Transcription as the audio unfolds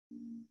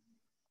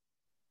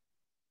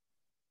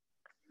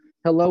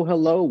Hello,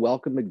 hello.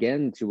 Welcome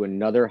again to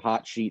another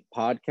Hot Sheet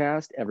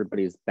podcast.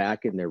 Everybody is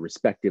back in their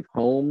respective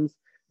homes.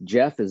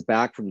 Jeff is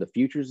back from the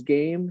Futures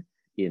game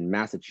in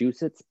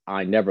Massachusetts.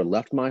 I never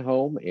left my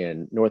home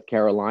in North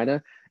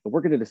Carolina. And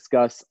we're going to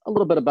discuss a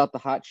little bit about the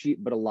Hot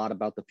Sheet, but a lot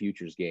about the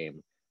Futures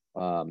game.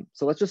 So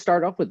let's just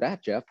start off with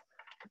that, Jeff.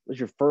 It was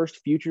your first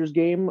Futures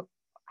game.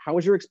 How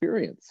was your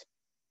experience?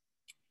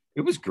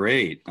 It was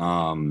great.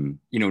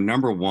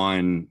 Number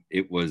one,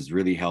 it was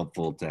really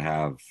helpful to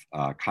have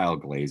Kyle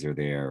Glazer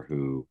there,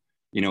 who,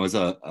 is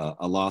a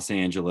Los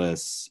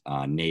Angeles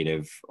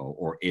native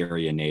or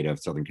area native,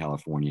 Southern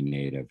California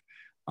native.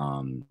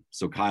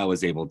 So Kyle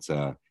was able to,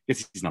 I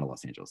guess he's not a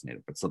Los Angeles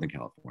native, but Southern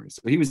California.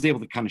 So he was able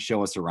to kind of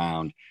show us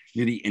around,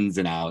 knew the ins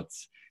and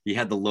outs. He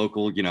had the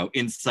local,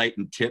 insight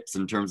and tips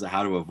in terms of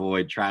how to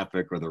avoid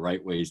traffic or the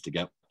right ways to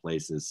get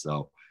places.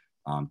 So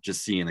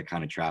just seeing the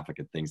kind of traffic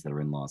and things that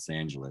are in Los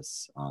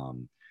Angeles.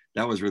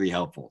 That was really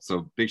helpful.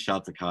 So big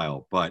shout to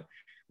Kyle. But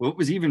what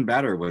was even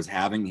better was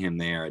having him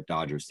there at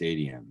Dodger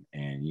Stadium.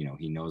 And,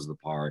 he knows the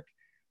park,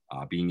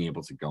 being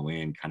able to go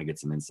in, kind of get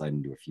some insight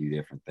into a few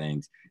different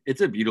things.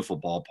 It's a beautiful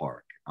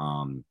ballpark.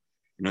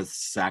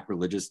 It's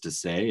sacrilegious to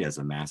say as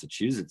a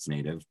Massachusetts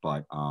native,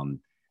 but,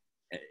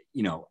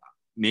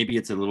 maybe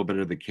it's a little bit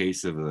of the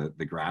case of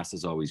the grass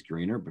is always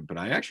greener, but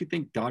I actually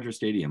think Dodger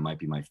Stadium might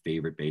be my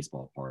favorite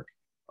baseball park,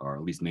 or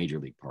at least major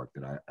league park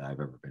that I've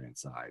ever been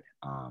inside.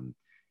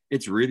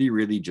 It's really,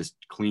 really just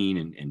clean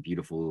and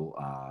beautiful.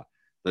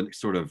 The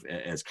sort of,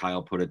 as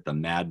Kyle put it, the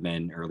Mad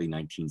Men early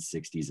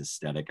 1960s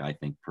aesthetic, I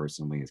think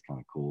personally is kind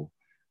of cool.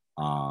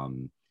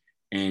 And,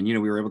 we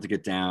were able to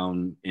get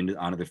down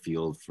onto the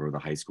field for the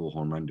high school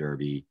home run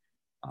derby.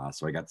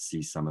 So I got to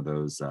see some of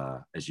those,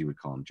 as you would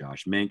call them,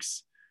 Josh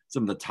Minks,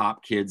 some of the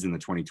top kids in the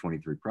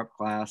 2023 prep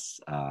class.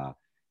 Got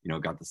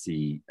to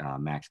see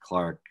Max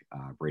Clark,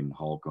 Braden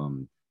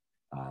Holcomb,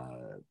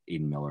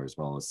 Aiden Miller, as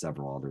well as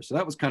several others. So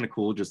that was kind of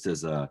cool, just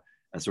as a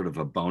sort of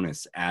a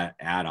bonus add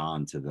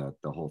on to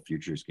the whole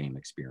Futures game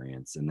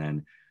experience. And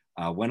then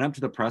went up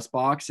to the press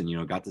box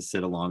and, got to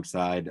sit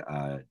alongside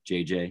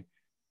JJ.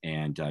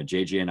 And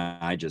JJ and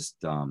I just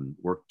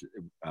worked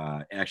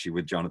actually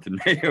with Jonathan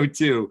Mayo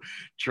too,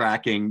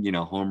 tracking,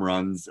 home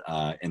runs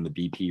in the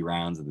BP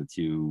rounds of the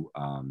two,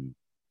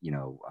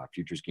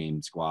 Futures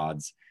game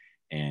squads,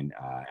 and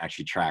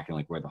actually tracking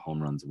like where the home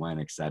runs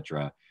went,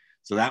 etc.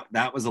 So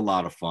that was a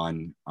lot of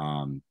fun,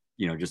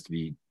 just to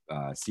be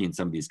seeing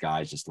some of these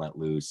guys just let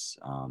loose.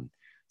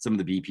 Some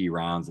of the BP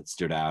rounds that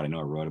stood out. I know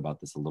I wrote about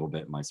this a little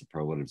bit in my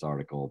Superlatives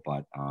article,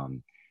 but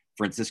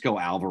Francisco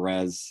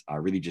Alvarez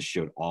really just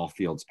showed all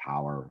fields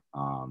power.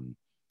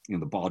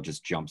 The ball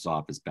just jumps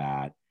off his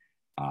bat.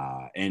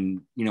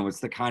 And, it's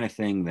the kind of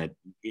thing that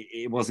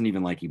it wasn't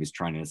even like he was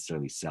trying to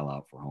necessarily sell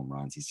out for home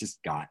runs. He's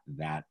just got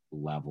that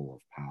level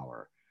of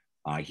power.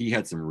 He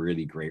had some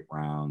really great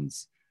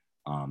rounds.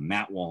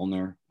 Matt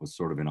Wallner was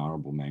sort of an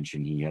honorable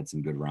mention. He had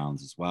some good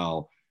rounds as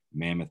well.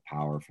 Mammoth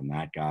power from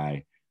that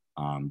guy.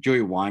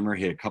 Joey Weimer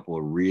hit a couple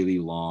of really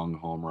long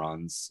home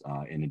runs,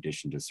 in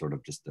addition to sort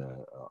of just a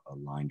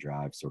line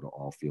drive, sort of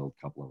all field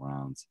couple of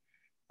rounds.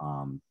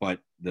 But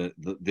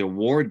the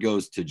award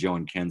goes to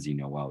Joe Kenzie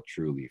Noel,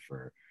 truly,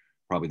 for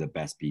probably the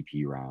best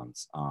BP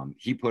rounds.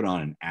 He put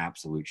on an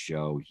absolute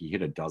show. He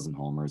hit a dozen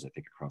homers, I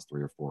think, across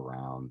 3 or 4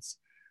 rounds.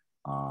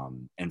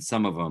 And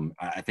some of them,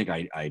 I think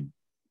I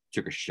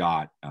took a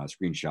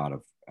screenshot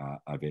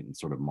of it and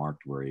sort of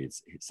marked where he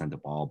sent the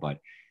ball, but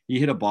he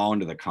hit a ball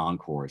into the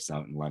concourse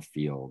out in left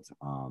field,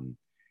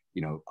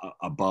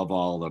 above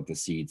all of the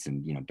seats.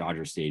 And,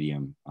 Dodger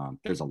Stadium,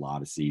 there's a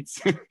lot of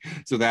seats.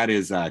 So that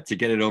is to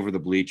get it over the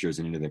bleachers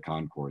and into the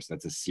concourse.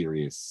 That's a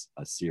serious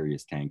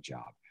tank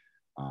job.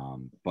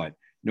 But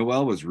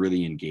Noel was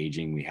really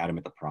engaging. We had him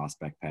at the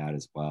prospect pad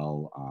as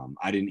well.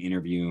 I didn't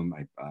interview him.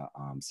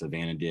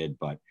 Savannah did,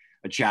 but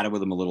I chatted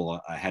with him a little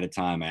ahead of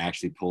time. I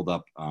actually pulled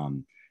up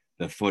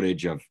the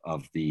footage of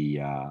the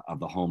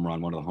home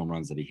run, one of the home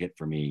runs that he hit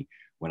for me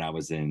when I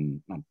was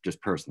in, not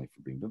just personally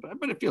for me,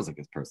 but it feels like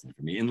it's personally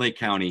for me, in Lake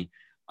County,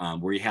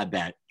 where he had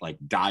that like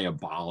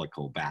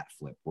diabolical bat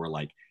flip where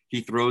like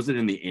he throws it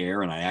in the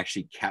air, and I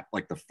actually kept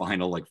like the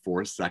final like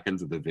 4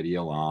 seconds of the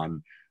video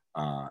on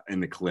in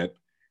the clip,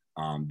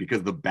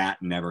 because the bat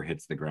never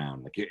hits the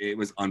ground. Like it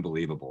was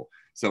unbelievable.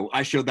 So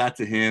I showed that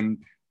to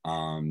him.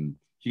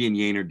 He and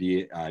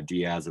Yainer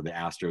Diaz of the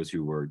Astros,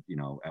 who were,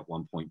 at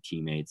one point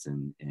teammates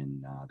in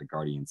the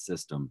Guardian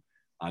system,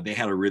 they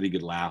had a really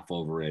good laugh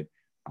over it.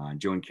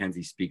 Joe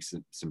Kenzie speaks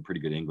some pretty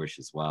good English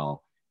as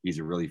well. He's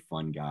a really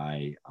fun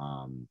guy,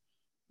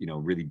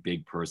 really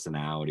big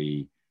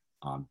personality,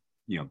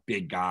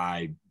 big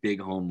guy, big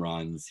home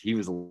runs. He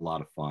was a lot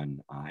of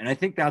fun. And I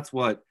think that's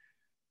what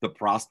the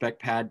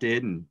prospect pad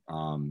did, and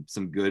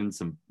some good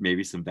and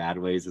maybe some bad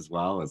ways as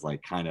well, as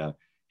like kind of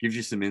gives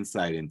you some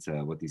insight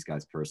into what these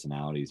guys'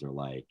 personalities are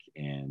like.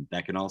 And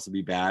that can also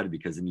be bad,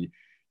 because then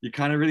you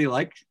kind of really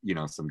like,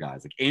 some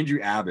guys like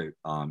Andrew Abbott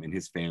and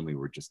his family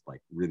were just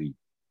like really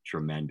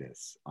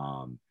tremendous,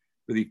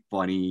 really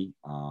funny,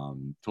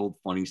 told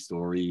funny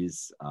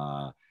stories.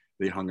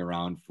 They hung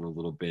around for a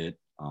little bit.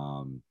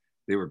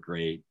 they were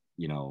great.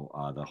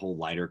 The whole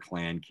Leiter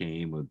clan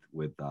came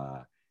with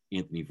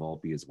Anthony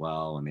Volpe as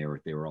well, and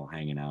they were all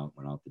hanging out,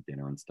 went out to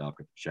dinner and stuff.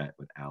 Got to chat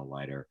with Al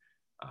Leiter.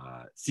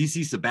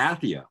 CC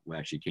Sabathia, who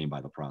actually came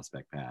by the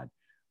prospect pad,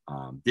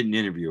 didn't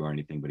interview or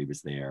anything, but he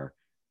was there,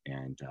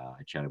 and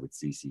I chatted with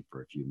CC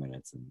for a few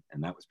minutes,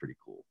 and that was pretty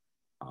cool.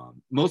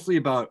 Mostly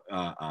about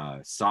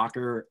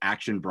soccer,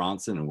 Action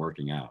Bronson, and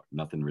working out.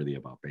 Nothing really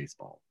about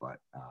baseball, but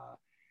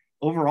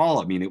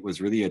overall, I mean, it was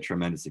really a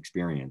tremendous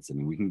experience. I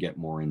mean, we can get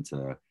more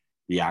into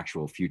the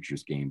actual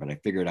futures game, but I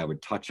figured I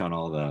would touch on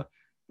all the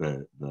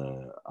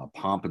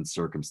pomp and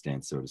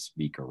circumstance, so to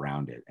speak,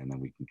 around it, and then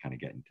we can kind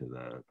of get into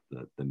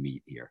the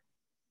meat here.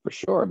 For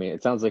sure. I mean,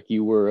 it sounds like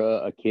you were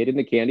a kid in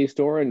the candy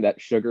store, and that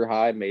sugar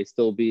high may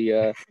still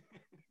be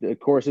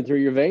coursing through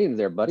your veins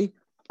there, buddy.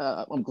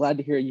 I'm glad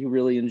to hear you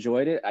really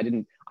enjoyed it.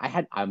 I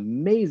had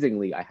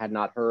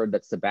not heard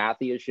that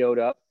Sabathia showed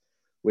up,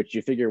 which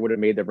you figure would have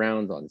made the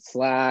rounds on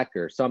Slack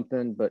or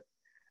something, but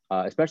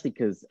especially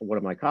because one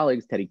of my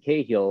colleagues, Teddy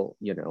Cahill,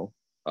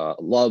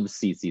 loves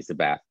CC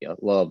Sabathia,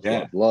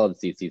 loves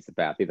CC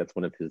Sabathia. That's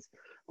one of his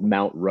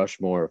Mount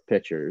Rushmore of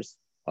pitchers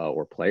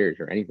or players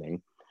or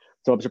anything.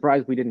 So I'm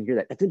surprised we didn't hear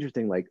that. That's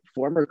interesting. Like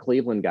former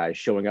Cleveland guys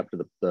showing up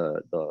to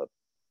the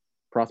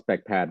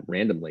prospect pad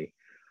randomly.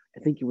 I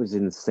think he was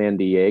in San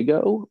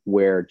Diego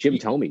where Jim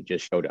Thome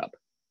just showed up.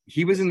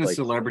 He was in the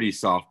celebrity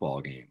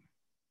softball game.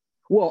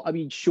 Well, I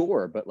mean,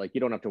 sure, but like you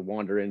don't have to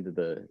wander into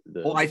the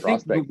Well, I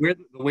think the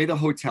way the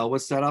hotel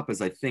was set up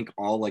is I think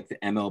all like the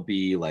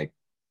MLB like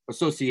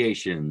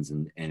associations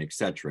and et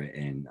cetera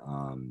and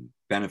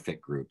benefit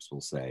groups,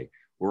 we'll say,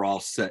 were all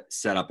set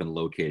up and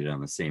located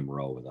on the same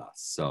row with us.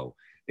 So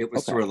it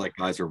was sort of like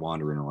guys are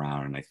wandering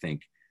around, and I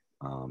think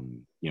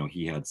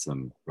he had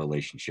some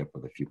relationship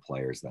with a few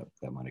players that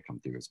might have come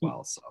through as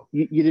well. So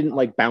you didn't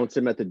like bounce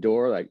him at the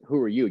door, like, who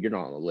are you? You're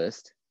not on the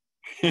list.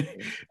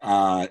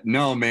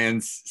 No, man.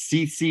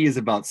 CC is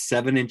about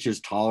 7 inches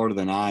taller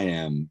than I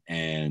am,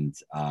 and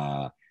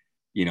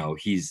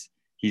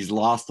he's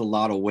lost a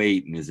lot of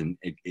weight and is in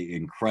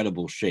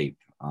incredible shape.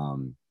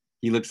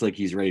 He looks like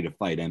he's ready to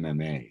fight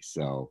MMA.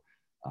 So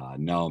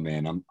no,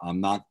 man, I'm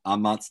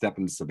not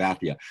stepping to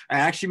Sabathia. I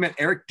actually met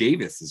Eric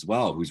Davis as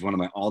well, who's one of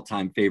my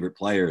all-time favorite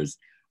players.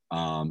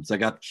 So I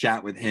got to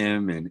chat with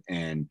him,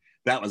 and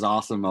that was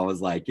awesome. I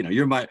was like,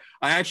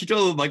 I actually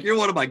told him, like, you're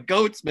one of my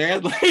goats,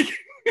 man. Like,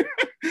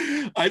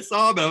 I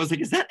saw him and I was like,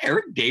 is that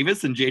Eric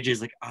Davis? And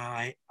JJ's like,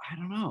 I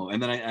don't know.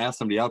 And then I asked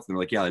somebody else, and they're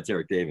like, yeah, that's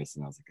Eric Davis.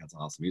 And I was like, that's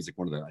awesome. He's like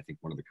one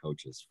of the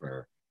coaches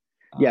for.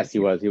 Yes, he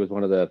was. He was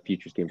one of the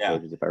Futures Game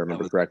coaches, if I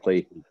remember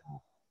correctly.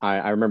 Cool.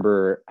 I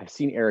remember I've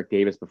seen Eric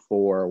Davis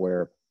before,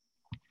 where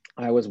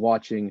I was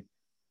watching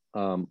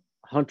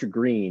Hunter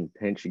Green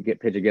pitch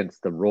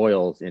against the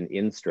Royals in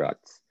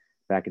Instructs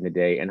back in the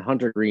day, and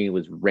Hunter Green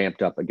was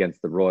ramped up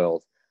against the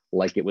Royals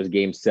like it was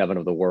Game 7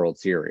 of the World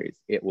Series.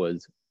 It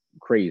was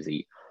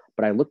crazy.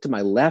 But I looked to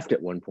my left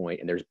at one point,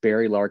 and there's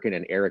Barry Larkin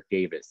and Eric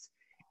Davis,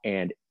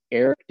 and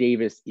Eric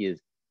Davis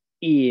is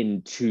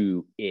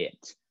into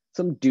it.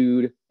 Some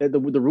dude. The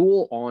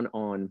rule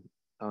on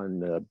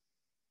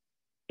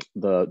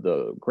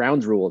the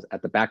grounds rules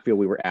at the backfield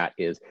we were at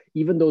is,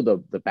 even though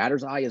the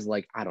batter's eye is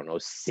like, I don't know,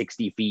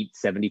 60 feet,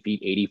 70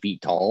 feet, 80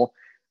 feet tall,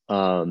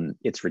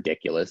 it's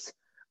ridiculous.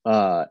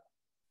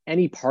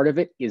 Any part of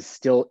it is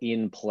still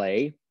in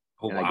play.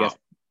 And wow. I guess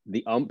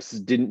the umps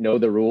didn't know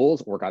the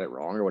rules or got it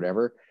wrong or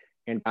whatever.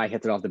 And I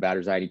hits it off the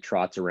batter's eye, and he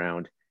trots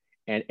around.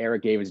 And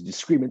Eric Davis is just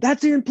screaming,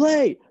 "That's in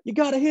play! You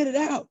got to hit it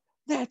out!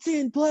 That's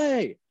in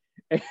play!"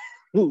 And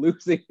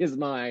losing his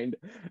mind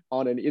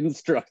on an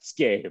Instructs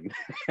game.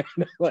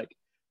 Like,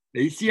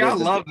 you see, I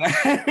love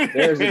that.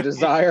 There's a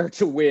desire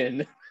to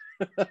win.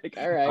 Like,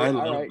 all right, I all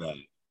love right. that.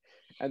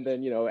 And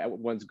then,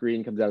 once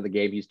Green comes out of the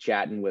game, he's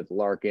chatting with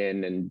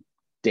Larkin and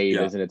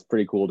Davis, and it's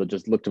pretty cool to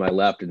just look to my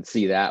left and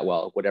see that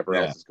while whatever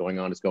else is going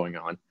on is going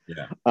on.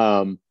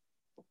 Yeah.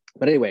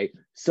 But anyway,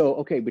 so,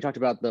 okay, we talked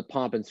about the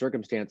pomp and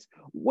circumstance.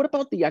 What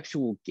about the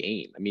actual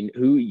game? I mean,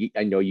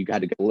 I know you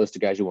had a list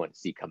of guys you wanted to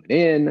see coming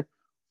in.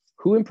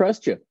 Who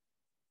impressed you?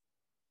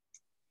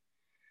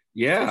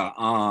 Yeah.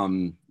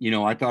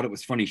 I thought it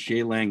was funny.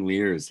 Shea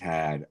Langeliers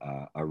had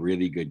a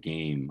really good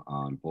game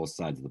on both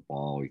sides of the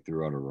ball. He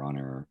threw out a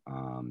runner.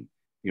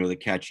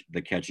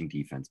 The catching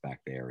defense back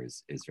there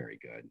is very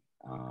good.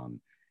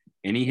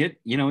 And he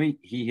hit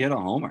a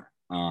homer.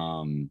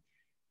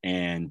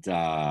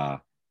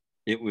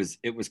 It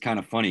was kind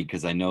of funny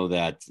because I know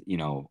that,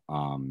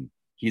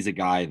 he's a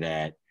guy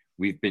that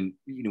we've been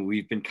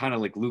kind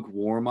of like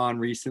lukewarm on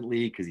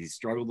recently because he's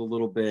struggled a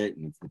little bit,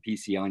 and it's the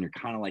PCL, and you're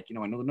kind of like,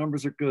 I know the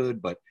numbers are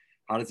good, but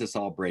how does this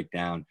all break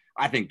down?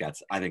 I think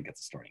that's a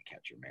starting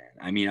catcher, man.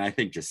 I mean, I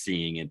think just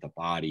seeing it, the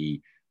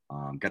body,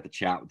 got to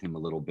chat with him a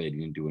little bit. He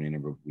didn't do an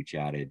interview. We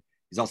chatted.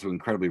 He's also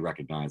incredibly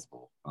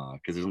recognizable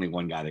because there's only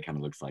one guy that kind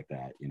of looks like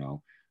that,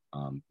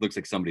 looks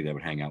like somebody that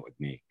would hang out with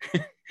me.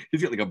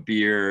 He's got like a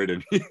beard,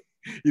 and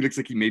he looks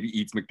like he maybe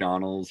eats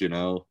McDonald's,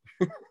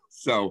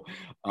 So,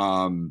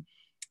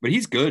 but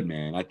he's good,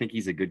 man. I think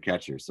he's a good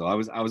catcher. So I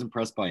was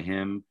impressed by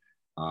him.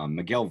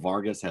 Miguel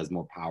Vargas has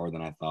more power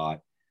than I thought.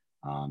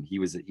 He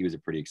was a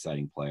pretty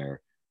exciting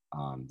player.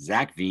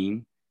 Zach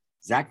Veen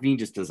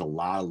just does a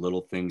lot of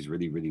little things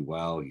really, really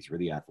well. He's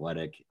really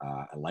athletic.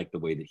 I like the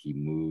way that he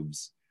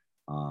moves.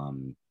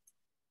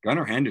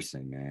 Gunnar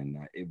Henderson,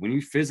 man, when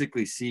you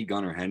physically see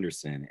Gunnar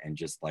Henderson and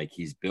just like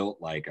he's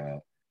built like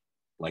a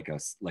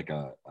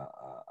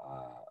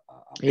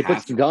he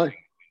puts the gun.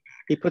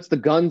 He puts the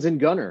guns in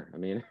Gunnar. I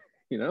mean,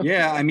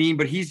 Yeah, I mean,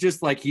 but he's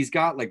just like he's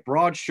got like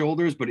broad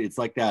shoulders, but it's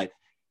like that.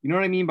 You know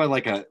what I mean by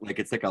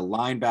it's like a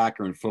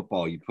linebacker in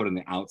football you put on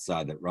the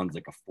outside that runs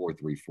like a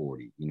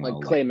 4.340.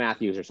 Like Clay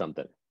Matthews or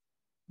something.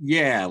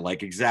 Yeah,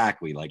 like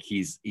exactly. Like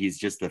he's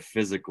just a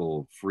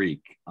physical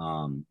freak.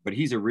 But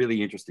he's a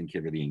really interesting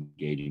kid, really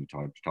engaging.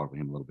 Talk with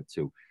him a little bit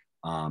too.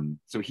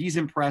 So he's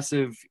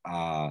impressive.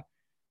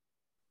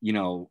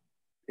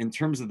 In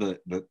terms of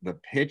the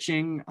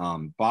pitching,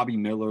 Bobby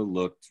Miller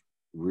looked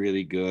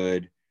really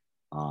good.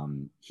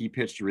 He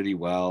pitched really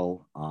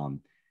well.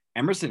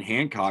 Emerson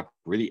Hancock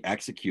really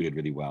executed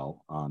really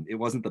well. It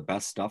wasn't the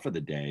best stuff of the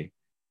day,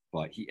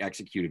 but he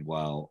executed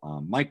well.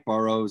 Mike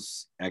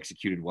Burrows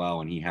executed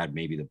well, and he had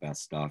maybe the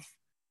best stuff.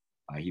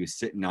 He was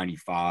sitting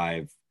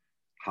 95,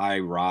 high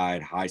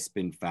ride, high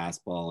spin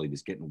fastball. He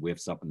was getting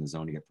whiffs up in the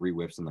zone. He got 3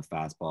 whiffs on the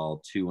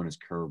fastball, 2 on his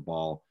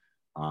curveball.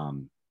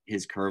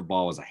 His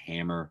curveball was a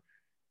hammer,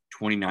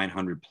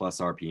 2,900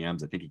 plus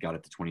RPMs. I think he got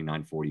it to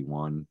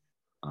 2,941.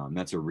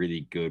 That's a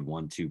really good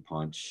 1-2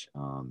 punch.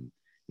 I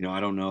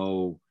don't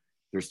know.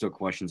 There's still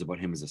questions about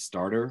him as a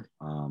starter,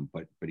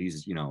 but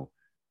he's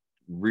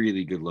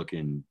really good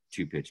looking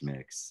 2-pitch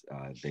mix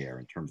there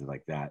in terms of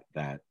like that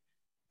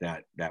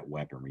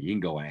weaponry. You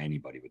can go at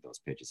anybody with those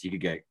pitches. He could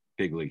get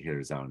big league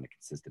hitters out on a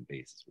consistent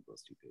basis with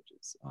those 2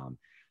 pitches.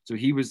 So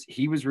he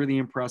was really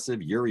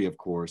impressive. Yuri, of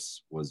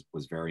course, was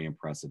very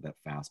impressive. That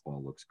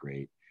fastball looks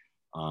great.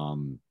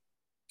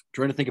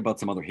 Trying to think about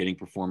some other hitting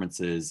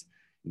performances.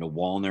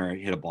 Wallner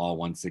hit a ball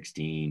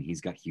 116. He's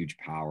got huge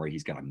power.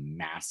 He's got a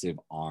massive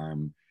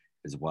arm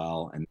as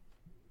well. And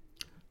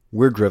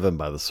we're driven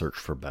by the search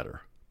for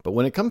better. But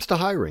when it comes to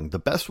hiring, the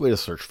best way to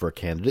search for a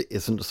candidate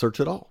isn't to search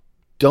at all.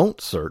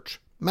 Don't search,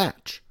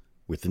 match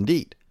with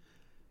Indeed.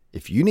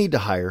 If you need to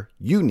hire,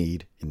 you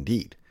need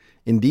Indeed.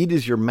 Indeed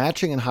is your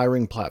matching and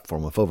hiring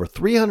platform with over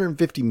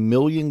 350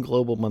 million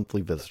global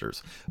monthly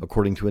visitors,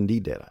 according to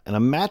Indeed data, and a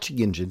matching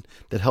engine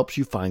that helps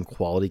you find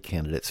quality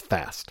candidates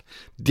fast.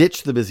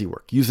 Ditch the busy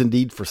work. Use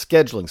Indeed for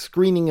scheduling,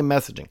 screening, and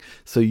messaging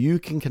so you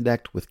can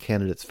connect with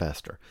candidates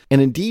faster.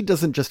 And Indeed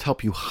doesn't just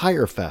help you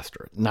hire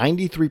faster.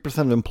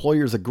 93% of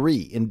employers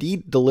agree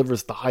Indeed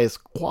delivers the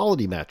highest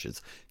quality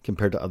matches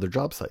compared to other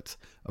job sites,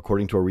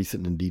 according to a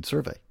recent Indeed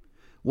survey.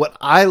 What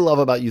I love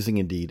about using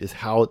Indeed is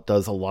how it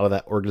does a lot of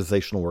that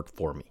organizational work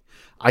for me.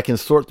 I can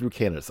sort through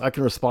candidates. I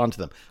can respond to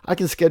them. I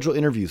can schedule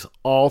interviews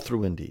all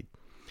through Indeed.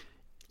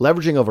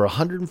 Leveraging over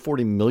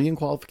 140 million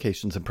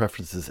qualifications and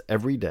preferences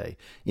every day,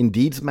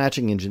 Indeed's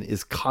matching engine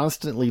is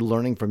constantly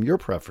learning from your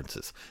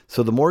preferences.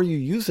 So the more you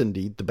use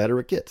Indeed, the better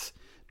it gets.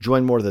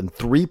 Join more than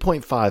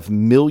 3.5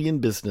 million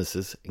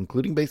businesses,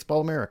 including Baseball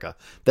America,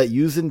 that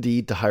use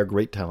Indeed to hire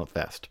great talent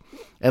fast.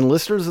 And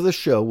listeners of the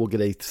show will get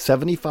a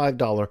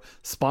 $75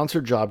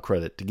 sponsored job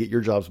credit to get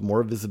your jobs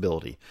more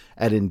visibility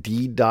at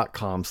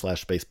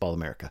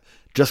Indeed.com/BaseballAmerica.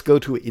 Just go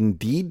to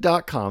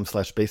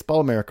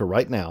Indeed.com/BaseballAmerica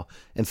right now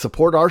and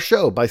support our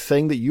show by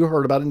saying that you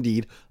heard about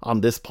Indeed on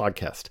this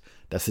podcast.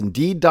 That's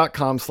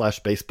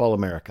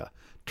Indeed.com/BaseballAmerica.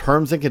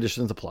 Terms and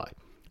conditions apply.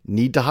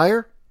 Need to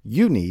hire?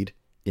 You need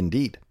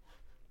Indeed.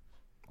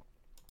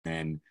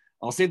 And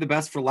I'll save the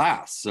best for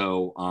last.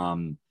 So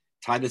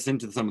tie this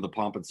into some of the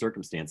pomp and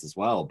circumstance as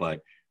well. But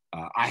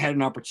I had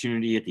an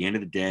opportunity at the end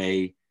of the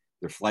day.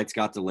 Their flights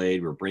got delayed.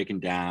 We were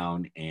breaking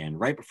down. And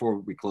right before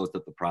we closed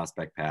up the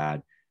prospect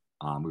pad,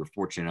 we were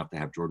fortunate enough to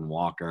have Jordan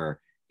Walker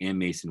and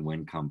Mason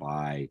Wynn come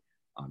by.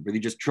 Really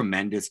just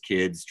tremendous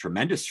kids,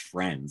 tremendous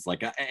friends. I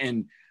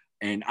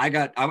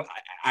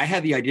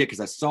had the idea because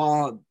I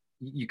saw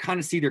you kind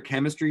of see their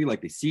chemistry,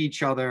 like they see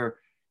each other.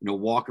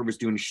 Walker was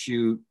doing a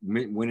shoot,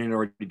 Wynn had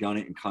already done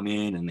it and come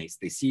in, and they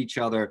see each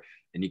other,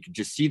 and you could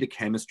just see the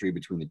chemistry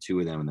between the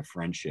two of them and the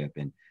friendship.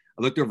 And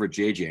I looked over at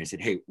JJ and I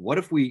said, hey, what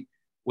if we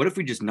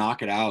just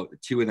knock it out, the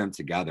two of them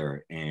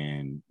together,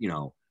 and,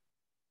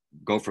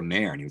 go from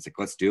there? And he was like,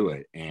 let's do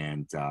it.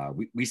 And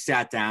we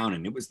sat down,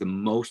 and it was the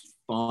most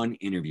fun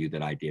interview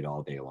that I did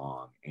all day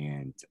long.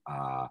 And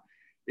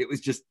it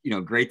was just,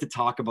 great to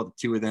talk about the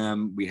two of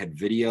them. We had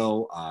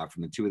video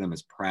from the two of them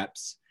as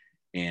preps,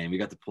 and we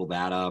got to pull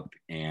that up.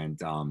 And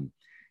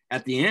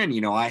at the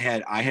end, I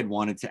had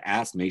wanted to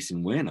ask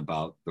Mason Wynn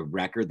about the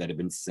record that had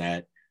been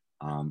set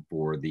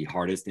for the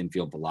hardest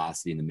infield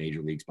velocity in the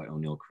major leagues by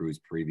O'Neill Cruz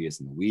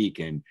previous in the week.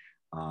 And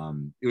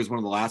it was one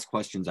of the last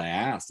questions I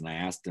asked, and I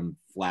asked him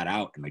flat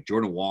out, and like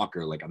Jordan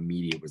Walker, like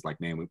immediate was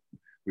like, man, we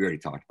already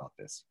talked about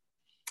this.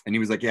 And he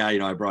was like, yeah,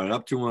 I brought it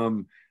up to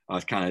him. I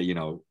was kind of,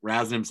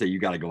 razzing him, say, you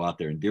got to go out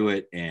there and do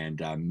it.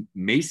 And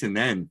Mason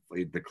then,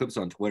 the clips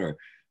on Twitter,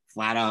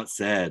 flat out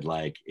said,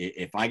 like,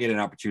 if I get an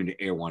opportunity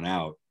to air one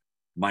out,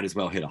 might as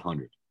well hit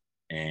 100.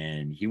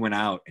 and he went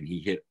out and he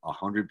hit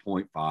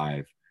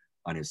 100.5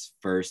 on his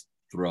first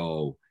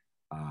throw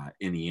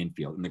in the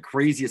infield. And the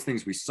craziest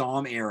things, we saw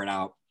him air it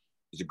out.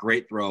 It was a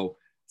great throw. I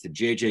said,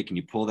 JJ, can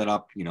you pull that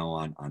up,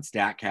 on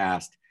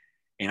StatCast?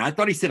 And I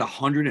thought he said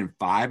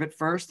 105 at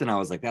first, and I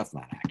was like, that's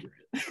not accurate.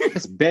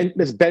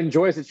 It's Ben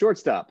Joyce at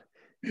shortstop.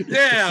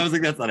 Yeah, I was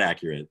like, that's not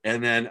accurate.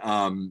 And then,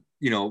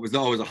 it was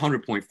always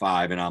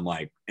 100.5, and I'm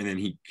like, and then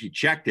he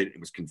checked it. It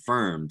was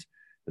confirmed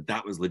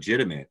that was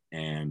legitimate,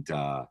 and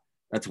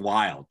that's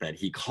wild that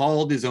he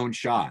called his own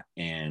shot.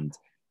 And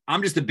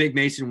I'm just a big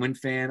Masyn Winn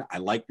fan. I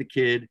like the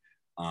kid.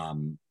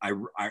 I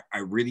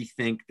really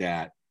think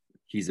that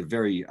he's a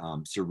very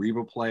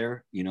cerebral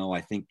player.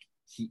 I think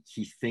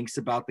he thinks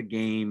about the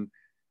game,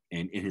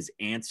 and in his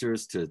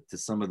answers to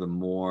some of the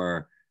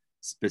more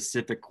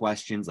specific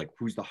questions, like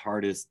who's the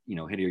hardest,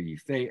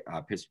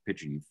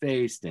 pitcher you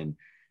faced, and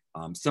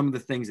some of the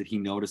things that he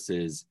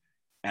notices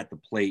at the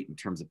plate in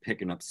terms of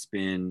picking up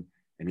spin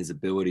and his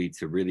ability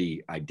to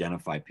really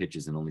identify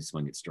pitches and only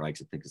swing at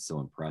strikes, I think is so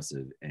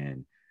impressive.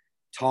 And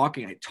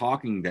talking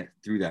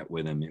through that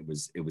with him, it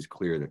was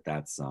clear that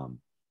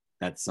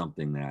that's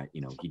something that,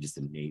 he just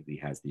innately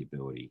has the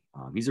ability.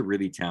 He's a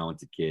really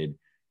talented kid.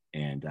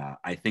 And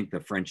I think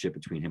the friendship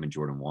between him and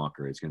Jordan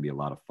Walker is going to be a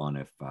lot of fun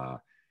if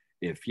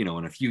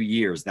in a few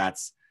years,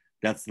 that's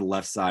the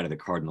left side of the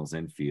Cardinals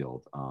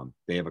infield.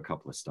 They have a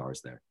couple of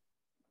stars there.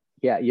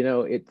 Yeah,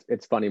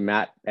 it's funny.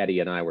 Matt,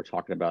 Eddie, and I were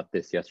talking about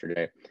this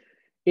yesterday.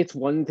 It's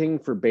one thing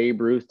for Babe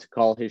Ruth to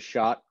call his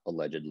shot,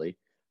 allegedly,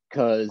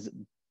 because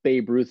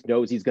Babe Ruth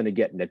knows he's going to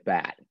get an at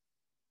bat.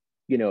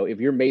 If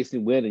you're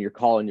Masyn Winn and you're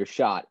calling your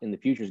shot in the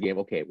futures game,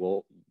 okay,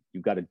 well,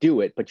 you've got to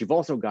do it, but you've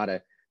also got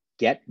to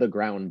get the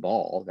ground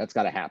ball. That's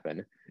got to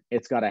happen.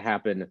 It's got to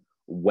happen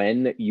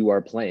when you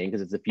are playing,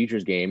 because it's a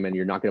futures game and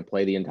you're not going to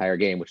play the entire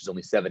game, which is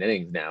only 7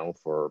 innings now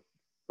for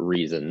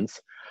reasons.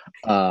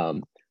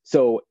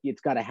 So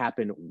it's got to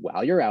happen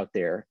while you're out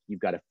there.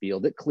 You've got to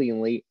field it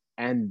cleanly,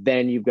 and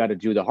then you've got to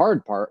do the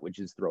hard part, which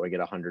is throwing it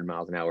 100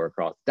 miles an hour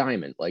across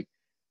diamond. Like,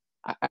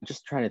 I'm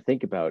just trying to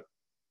think about,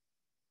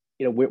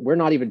 we're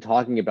not even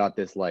talking about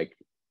this like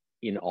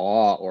in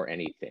awe or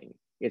anything.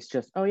 It's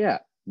just, oh yeah,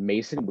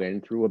 Masyn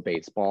Winn threw a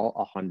baseball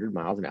 100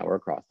 miles an hour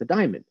across the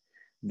diamond.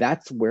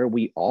 That's where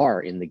we are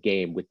in the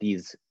game with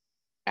these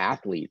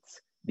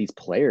athletes, these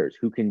players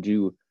who can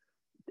do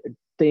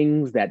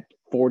things that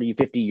 40,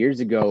 50 years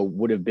ago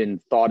would have been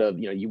thought of,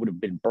 you would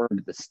have been burned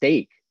at the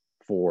stake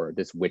for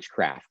this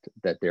witchcraft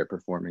that they're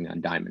performing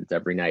on diamonds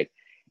every night.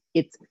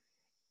 It's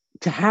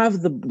to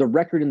have the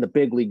record in the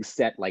big league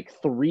set like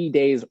 3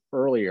 days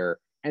earlier,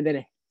 and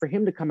then for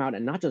him to come out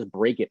and not just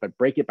break it, but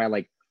break it by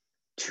like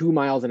 2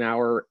 miles an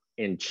hour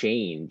and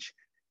change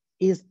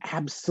is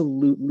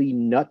absolutely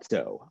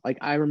nutso. Like,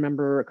 I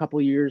remember a couple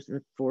of years,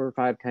 4 or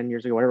 5, 10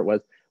 years ago, whatever it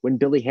was, when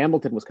Billy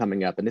Hamilton was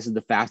coming up and this is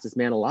the fastest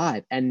man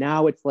alive. And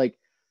now it's like,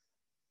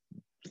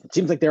 it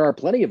seems like there are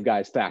plenty of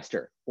guys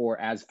faster or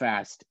as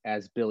fast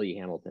as Billy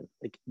Hamilton.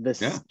 Like, the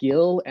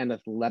skill and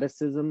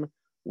athleticism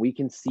we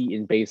can see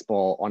in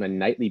baseball on a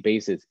nightly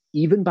basis,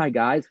 even by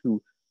guys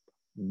who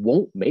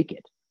won't make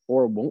it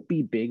or won't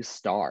be big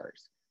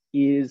stars,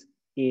 is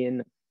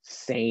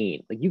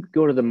insane. Like, you could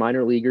go to the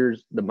minor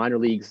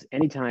leagues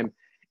anytime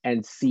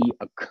and see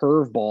a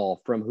curveball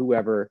from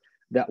whoever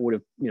that would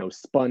have,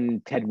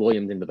 spun Ted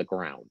Williams into the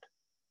ground,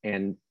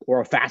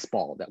 or a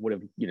fastball that would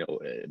have,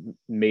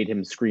 made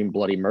him scream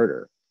bloody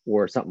murder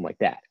or something like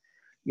that.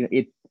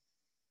 The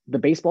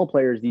baseball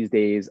players these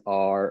days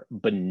are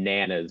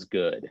bananas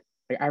good.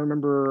 I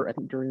remember, I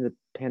think during the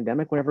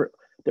pandemic, whenever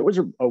there was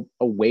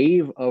a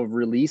wave of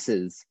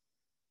releases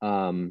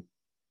of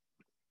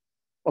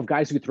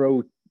guys who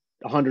throw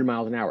 100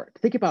 miles an hour.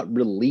 Think about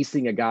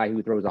releasing a guy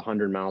who throws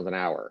 100 miles an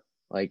hour.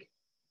 Like,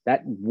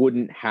 that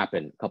wouldn't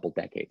happen a couple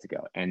decades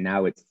ago, and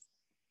now it's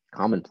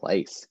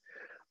commonplace.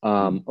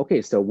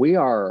 Okay, so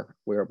we're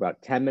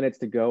about 10 minutes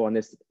to go on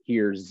this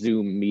here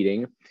Zoom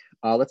meeting.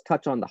 Let's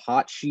touch on the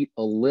hot sheet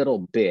a little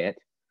bit.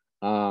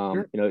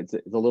 Sure. It's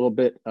a little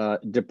bit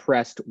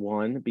depressed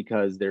one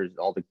because there's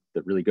all the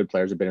really good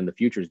players have been in the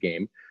futures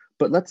game.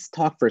 But let's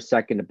talk for a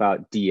second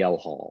about DL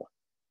Hall.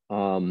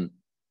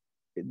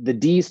 The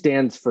D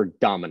stands for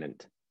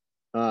dominant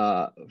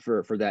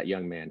for that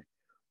young man.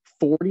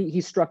 40,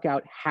 he struck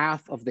out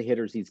half of the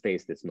hitters he's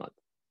faced this month.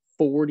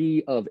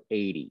 40 of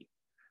 80.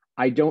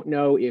 I don't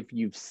know if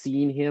you've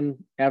seen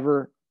him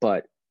ever,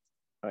 but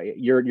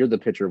you're the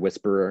pitcher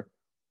whisperer.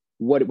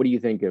 What do you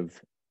think of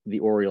the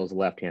Orioles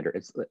left-hander?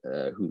 It's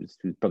who's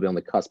probably on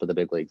the cusp of the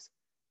big leagues.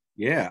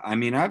 Yeah, I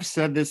mean, I've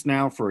said this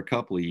now for a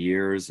couple of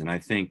years, and I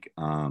think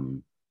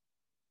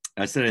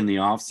I said in the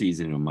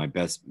offseason in my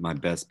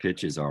best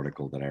pitches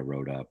article that I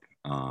wrote up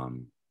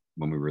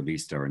when we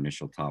released our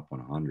initial top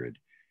 100,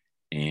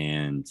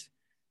 and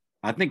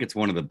I think it's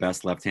one of the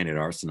best left-handed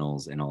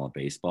arsenals in all of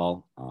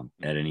baseball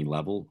at any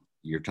level.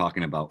 You're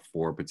talking about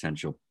 4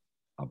 potential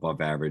above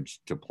average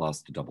to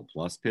plus to double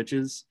plus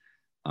pitches.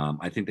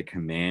 I think the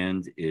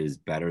command is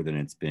better than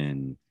it's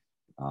been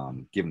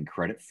given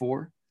credit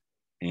for.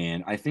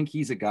 And I think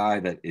he's a guy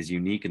that is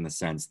unique in the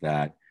sense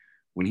that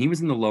when he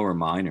was in the lower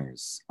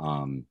minors,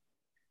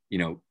 you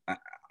know,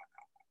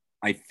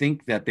 I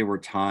think that there were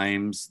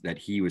times that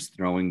he was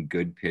throwing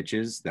good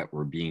pitches that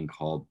were being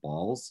called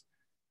balls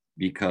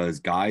because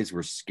guys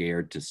were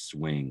scared to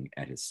swing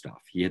at his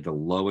stuff. He had the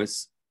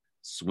lowest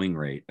swing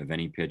rate of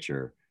any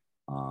pitcher,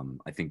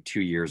 I think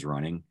 2 years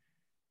running,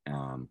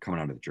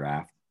 coming out of the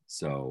draft.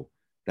 So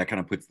that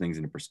kind of puts things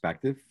into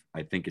perspective.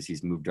 I think as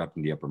he's moved up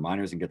in the upper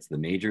minors and gets to the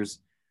majors,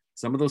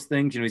 some of those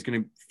things, you know, he's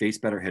going to face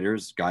better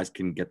hitters. Guys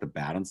can get the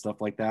bat and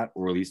stuff like that,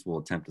 or at least will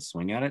attempt to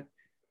swing at it.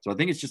 So I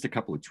think it's just a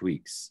couple of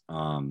tweaks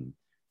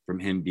from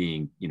him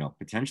being, you know,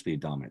 potentially a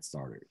dominant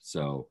starter.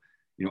 So,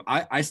 you know,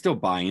 I still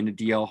buy into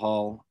DL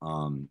Hall.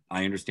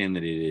 I understand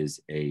that it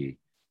is a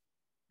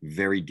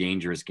very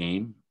dangerous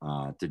game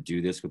to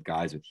do this with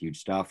guys with huge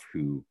stuff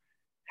who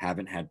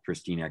haven't had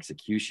pristine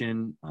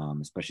execution,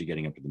 especially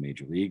getting up to the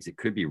major leagues. It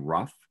could be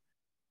rough,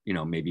 you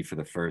know, maybe for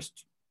the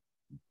first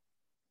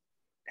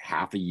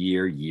half a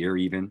year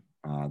even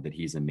that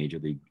he's a major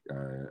league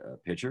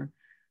pitcher.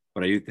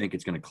 But I do think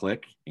it's going to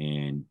click.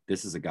 And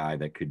this is a guy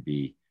that could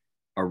be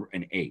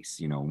an ace.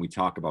 You know, when we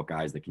talk about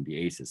guys that can be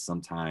aces,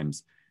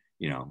 sometimes,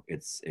 you know,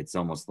 it's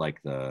almost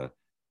like the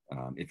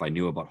if I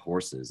knew about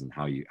horses and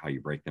how you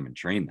break them and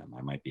train them,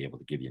 I might be able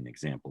to give you an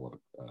example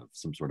of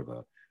some sort of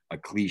a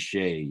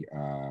cliche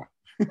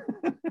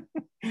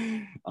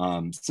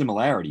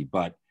similarity.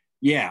 But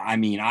yeah, I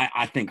mean,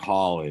 I think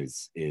Hall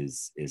is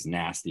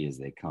nasty as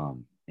they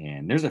come.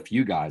 And there's a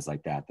few guys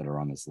like that are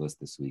on this list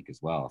this week as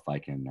well. If I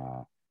can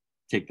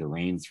take the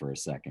reins for a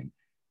second.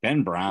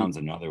 Ben Brown's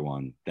another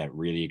one that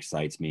really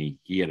excites me.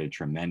 He had a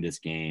tremendous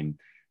game.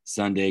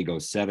 Sunday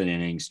goes 7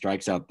 innings,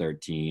 strikes out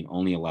 13,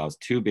 only allows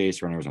 2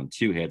 base runners on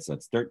 2 hits.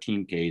 That's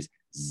 13 Ks,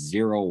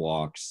 0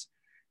 walks.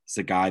 It's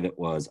a guy that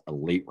was a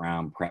late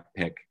round prep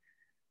pick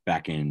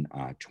back in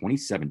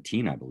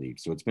 2017, I believe.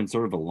 So it's been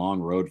sort of a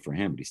long road for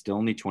him, but he's still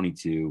only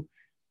 22,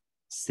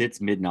 sits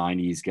mid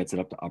 90s, gets it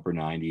up to upper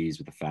 90s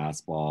with a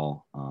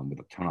fastball, with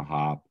a ton of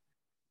hop.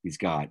 He's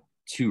got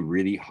 2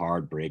 really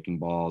hard breaking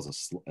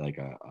balls, like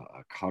a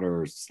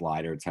cutter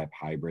slider type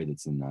hybrid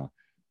that's in the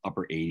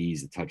upper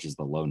 80s that touches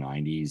the low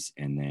 90s,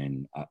 and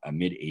then a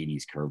mid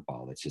 80s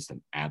curveball that's just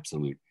an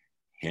absolute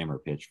hammer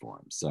pitch for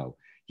him. So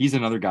he's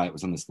another guy that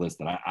was on this list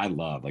that I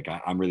love. Like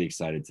I'm really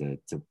excited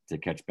to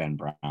catch Ben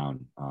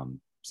Brown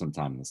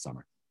sometime in the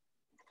summer.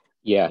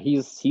 Yeah,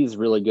 he's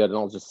really good. And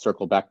I'll just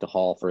circle back to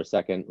Hall for a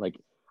second. Like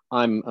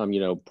I'm you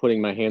know,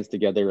 putting my hands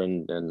together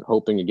and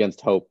hoping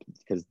against hope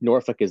because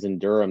Norfolk is in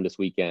Durham this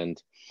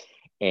weekend,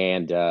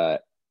 and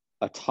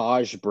a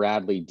Taj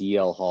Bradley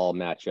DL Hall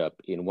matchup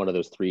in one of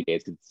those 3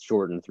 days. It's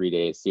shortened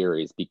 3-day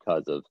series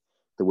because of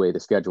the way the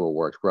schedule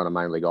works. We're on a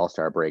minor league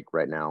all-star break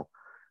right now.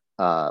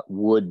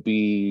 Would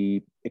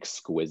be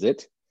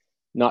exquisite.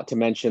 Not to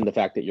mention the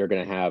fact that you're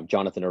going to have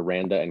Jonathan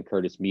Aranda and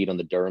Curtis Mead on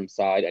the Durham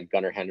side and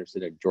Gunnar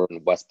Henderson and Jordan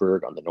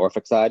Westberg on the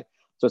Norfolk side.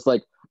 So it's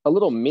like a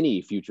little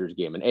mini futures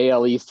game, an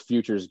AL East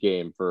futures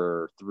game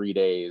for 3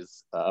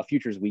 days, a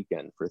futures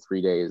weekend for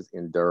 3 days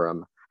in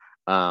Durham.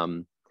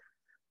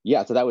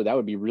 Yeah, so that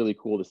would be really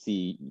cool to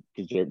see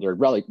because they're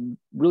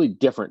really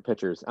different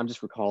pitchers. I'm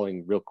just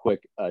recalling real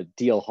quick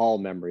DL Hall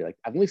memory. Like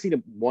I've only seen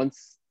him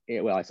once.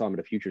 Well, I saw him at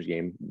a futures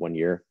game one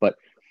year, but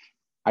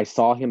I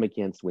saw him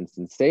against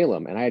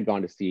Winston-Salem, and I had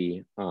gone to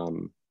see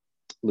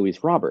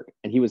Luis Robert,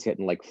 and he was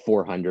hitting like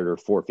 400 or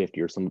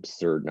 450 or some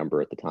absurd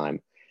number at the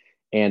time.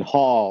 And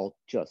Hall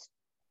just,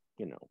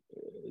 you know,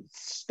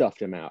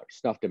 stuffed him out.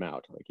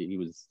 Like he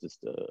was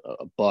just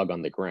a bug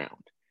on the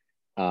ground.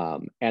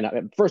 And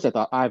at first I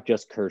thought I've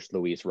just cursed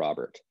Luis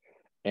Robert,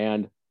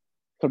 and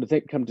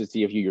come to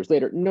see a few years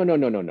later,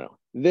 no.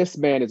 This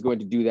man is going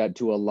to do that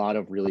to a lot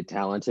of really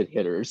talented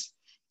hitters,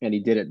 and he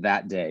did it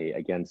that day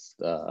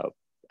against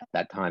at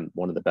that time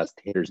one of the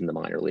best hitters in the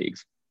minor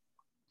leagues.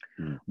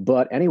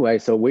 But anyway,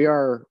 so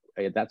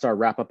that's our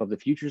wrap up of the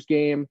futures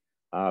game.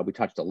 We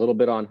touched a little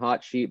bit on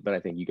hot sheet, but I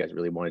think you guys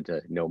really wanted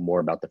to know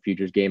more about the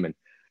futures game and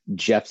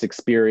Jeff's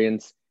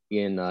experience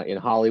in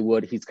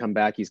Hollywood. He's come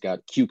back. He's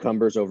got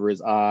cucumbers over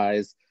his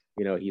eyes.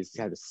 You know, he's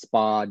had a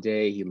spa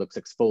day. He looks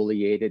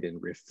exfoliated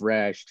and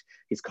refreshed.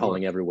 He's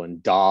calling everyone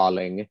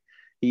darling.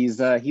 He's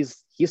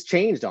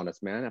changed on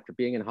us, man, after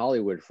being in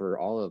Hollywood for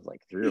all of like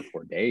 3 or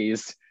 4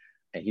 days.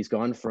 And he's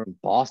gone from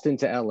Boston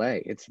to LA.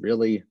 It's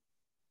really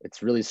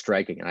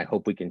striking, and I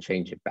hope we can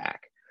change it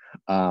back.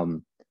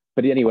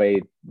 But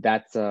anyway,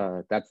 that's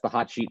the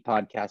Hot Sheet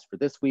podcast for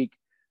this week.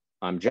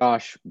 I'm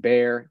Josh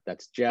Bear.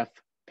 That's Jeff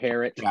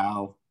Parrott.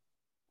 Ciao.